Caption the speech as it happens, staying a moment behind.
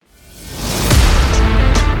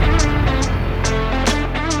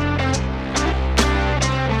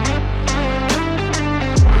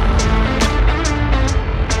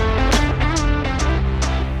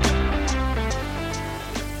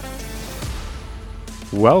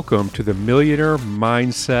Welcome to the Millionaire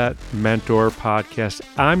Mindset Mentor Podcast.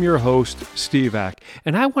 I'm your host, Steve Ack,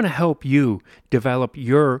 and I want to help you develop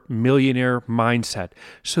your millionaire mindset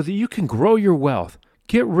so that you can grow your wealth,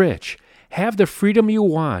 get rich, have the freedom you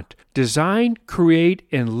want, design, create,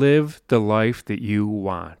 and live the life that you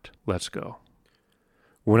want. Let's go.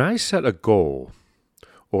 When I set a goal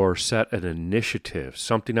or set an initiative,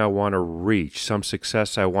 something I want to reach, some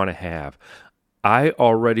success I want to have, I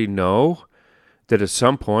already know that at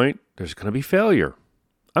some point there's going to be failure.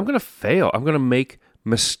 I'm going to fail. I'm going to make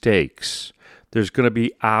mistakes. There's going to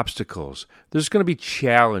be obstacles. There's going to be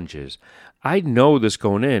challenges. I know this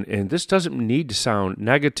going in, and this doesn't need to sound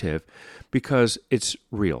negative because it's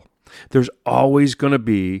real. There's always going to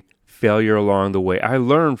be failure along the way. I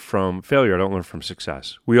learn from failure. I don't learn from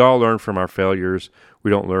success. We all learn from our failures.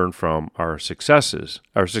 We don't learn from our successes.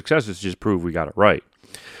 Our successes just prove we got it right.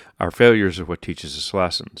 Our failures are what teaches us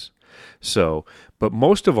lessons. So, but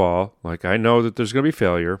most of all, like I know that there's going to be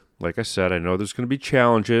failure. Like I said, I know there's going to be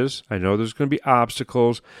challenges. I know there's going to be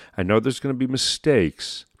obstacles. I know there's going to be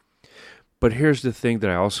mistakes. But here's the thing that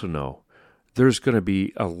I also know. There's going to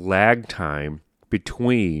be a lag time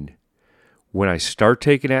between when I start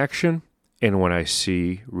taking action and when I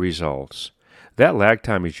see results. That lag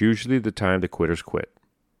time is usually the time the quitters quit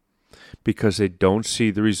because they don't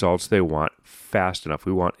see the results they want fast enough.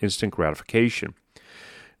 We want instant gratification.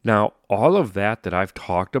 Now, all of that I've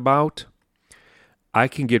talked about, I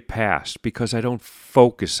can get past because I don't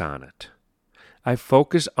focus on it. I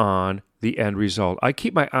focus on the end result. I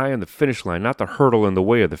keep my eye on the finish line, not the hurdle in the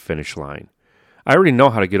way of the finish line. I already know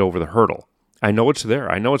how to get over the hurdle. I know it's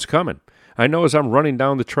there. I know it's coming. I know as I'm running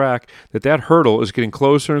down the track that hurdle is getting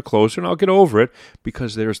closer and closer, and I'll get over it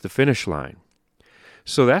because there's the finish line.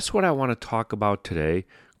 So that's what I want to talk about today,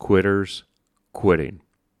 quitters quitting.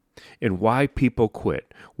 And why people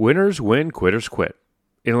quit. Winners win, quitters quit.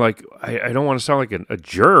 And I don't want to sound like a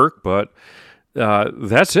jerk, but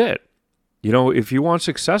that's it. You know, if you want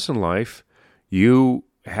success in life, you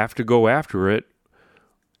have to go after it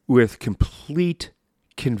with complete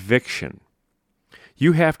conviction.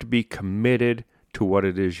 You have to be committed to what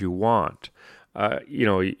it is you want.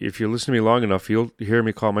 If you listen to me long enough, you'll hear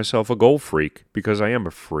me call myself a goal freak because I am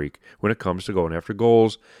a freak when it comes to going after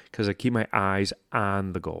goals because I keep my eyes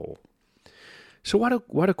on the goal. So why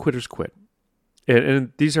do quitters quit?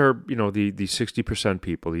 And these are, the 60%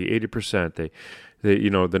 people, the 80%, the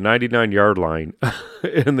 99-yard line,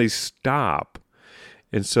 and they stop.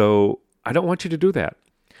 And so I don't want you to do that.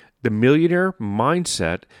 The millionaire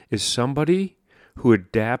mindset is somebody who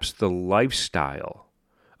adapts the lifestyle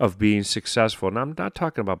of being successful. And I'm not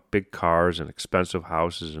talking about big cars and expensive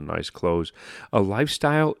houses and nice clothes. A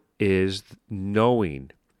lifestyle is knowing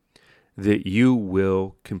that you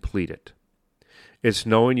will complete it. It's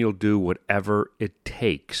knowing you'll do whatever it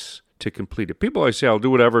takes to complete it. People always say, I'll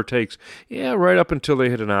do whatever it takes. Yeah, right up until they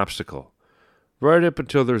hit an obstacle. Right up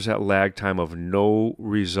until there's that lag time of no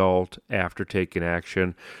result after taking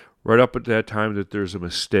action. Right up at that time that there's a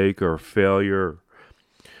mistake or a failure,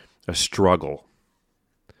 a struggle.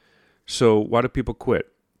 So why do people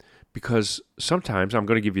quit? Because sometimes I'm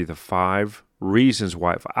going to give you the 5 reasons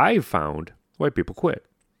why I've found why people quit.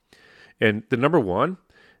 And the number one,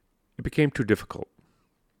 it became too difficult.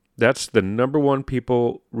 That's the number one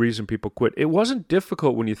reason people quit. It wasn't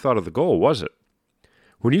difficult when you thought of the goal, was it?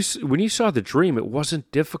 When you saw the dream, it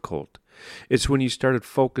wasn't difficult. It's when you started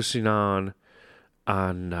focusing on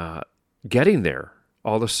getting there.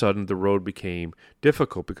 All of a sudden, the road became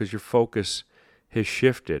difficult because your focus has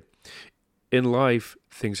shifted. In life,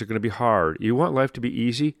 things are going to be hard. You want life to be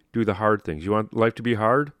easy? Do the hard things. You want life to be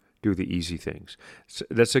hard? Do the easy things.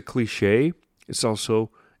 That's a cliche. It's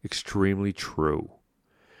also extremely true.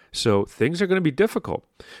 So things are going to be difficult.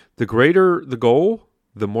 The greater the goal,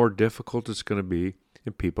 the more difficult it's going to be,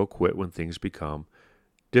 and people quit when things become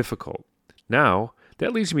difficult. Now,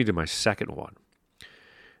 that leads me to my second one,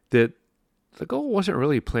 that the goal wasn't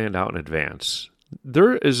really planned out in advance.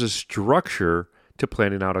 There is a structure to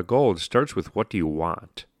planning out a goal. It starts with, what do you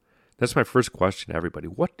want? That's my first question to everybody.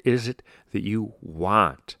 What is it that you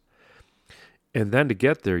want? And then to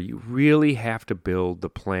get there, you really have to build the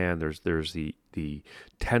plan. There's the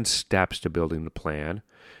 10 steps to building the plan,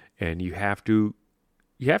 and you have to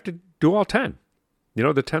do all 10.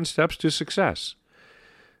 The 10 steps to success.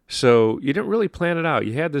 So you didn't really plan it out.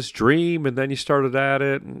 You had this dream, and then you started at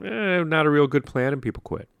it, and not a real good plan, and people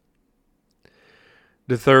quit.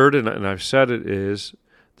 The third, and I've said it, is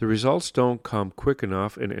the results don't come quick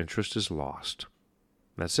enough, and interest is lost.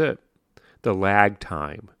 That's it. The lag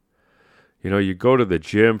time. You go to the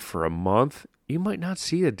gym for a month, you might not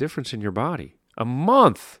see a difference in your body. A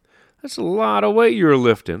month. That's a lot of weight you're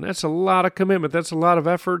lifting. That's a lot of commitment. That's a lot of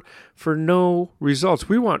effort for no results.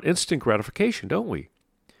 We want instant gratification, don't we?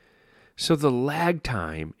 So the lag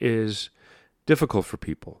time is difficult for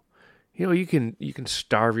people. You can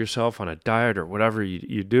starve yourself on a diet or whatever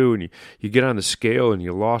you do, and you get on the scale and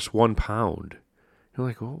you lost 1 pound. You're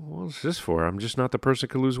like, well, what's this for? I'm just not the person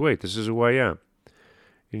who can lose weight. This is who I am.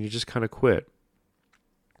 And you just kind of quit.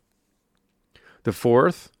 The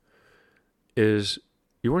fourth is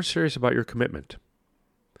you weren't serious about your commitment.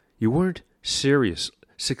 You weren't serious.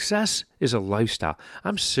 Success is a lifestyle.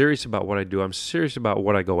 I'm serious about what I do. I'm serious about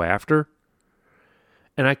what I go after.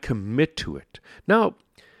 And I commit to it. Now,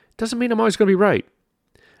 it doesn't mean I'm always going to be right.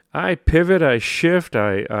 I pivot, I shift,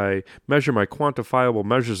 I measure my quantifiable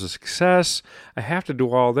measures of success. I have to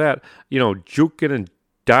do all that, juking and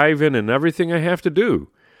diving and everything I have to do.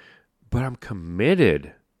 But I'm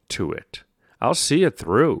committed to it. I'll see it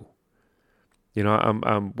through.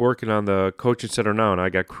 I'm working on the coaching center now, and I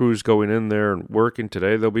got crews going in there and working.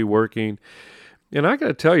 Today they'll be working. And I got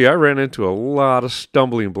to tell you, I ran into a lot of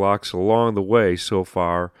stumbling blocks along the way so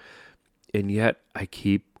far, and yet I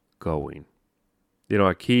keep going.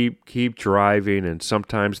 I keep driving, and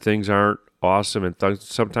sometimes things aren't awesome, and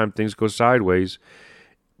sometimes things go sideways,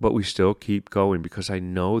 but we still keep going because I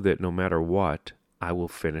know that no matter what, I will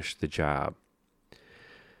finish the job.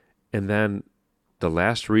 And then the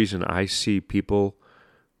last reason I see people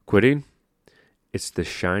quitting, it's the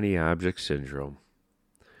shiny object syndrome.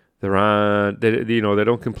 They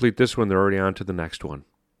don't complete this one, they're already on to the next one.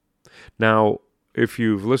 Now, if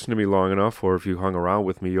you've listened to me long enough, or if you hung around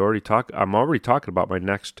with me, I'm already talking about my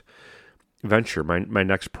next venture, my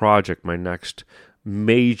next project, my next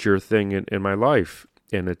major thing in my life.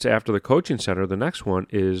 And it's after the coaching center. The next one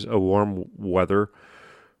is a warm weather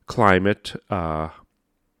climate house,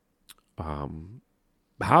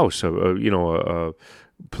 a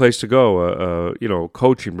place to go,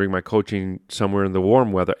 coaching, bring my coaching somewhere in the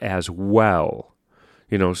warm weather as well.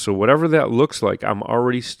 So whatever that looks like, I'm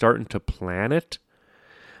already starting to plan it.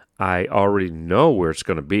 I already know where it's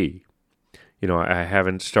going to be. I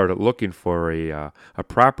haven't started looking for a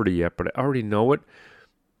property yet, but I already know it.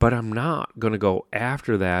 But I'm not going to go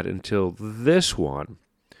after that until this one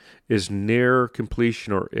is near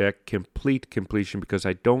completion or at complete completion, because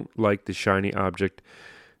I don't like the shiny object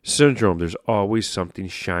syndrome. There's always something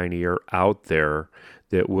shinier out there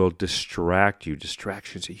that will distract you.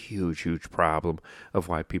 Distraction's a huge, huge problem of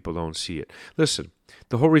why people don't see it. Listen,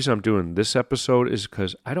 the whole reason I'm doing this episode is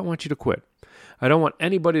because I don't want you to quit. I don't want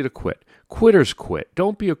anybody to quit. Quitters quit.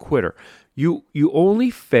 Don't be a quitter. You only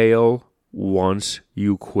fail once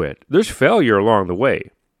you quit. There's failure along the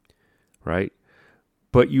way, right?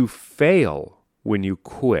 But you fail when you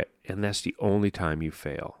quit, and that's the only time you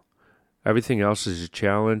fail. Everything else is a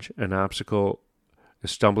challenge, an obstacle, a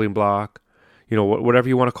stumbling block, whatever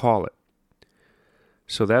you want to call it.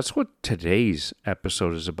 So that's what today's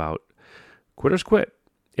episode is about. Quitters quit.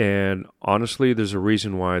 And honestly, there's a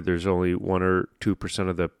reason why there's only 1 or 2%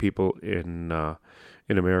 of the people in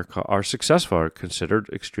America are successful, are considered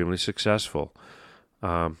extremely successful,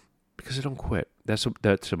 because they don't quit. That's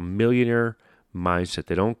a millionaire mindset.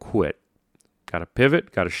 They don't quit. Got to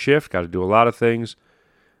pivot, got to shift, got to do a lot of things.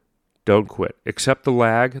 Don't quit. Accept the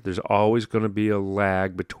lag. There's always going to be a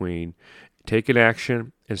lag between taking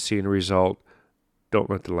action and seeing a result. Don't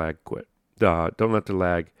let the lag quit. Don't let the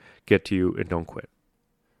lag get to you, and don't quit.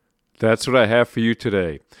 That's what I have for you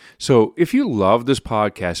today. So if you love this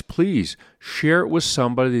podcast, please share it with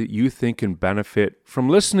somebody that you think can benefit from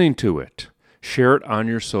listening to it. Share it on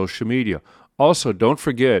your social media. Also, don't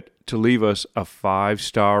forget to leave us a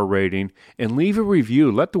 5-star rating and leave a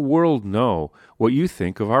review. Let the world know what you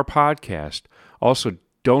think of our podcast. Also,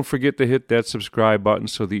 don't forget to hit that subscribe button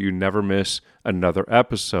so that you never miss another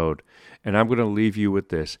episode. And I'm going to leave you with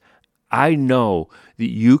this. I know that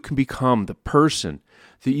you can become the person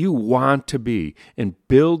that you want to be and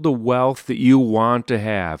build the wealth that you want to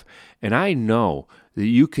have. And I know that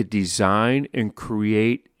you could design and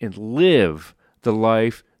create and live the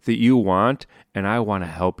life that you want, and I want to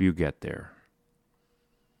help you get there.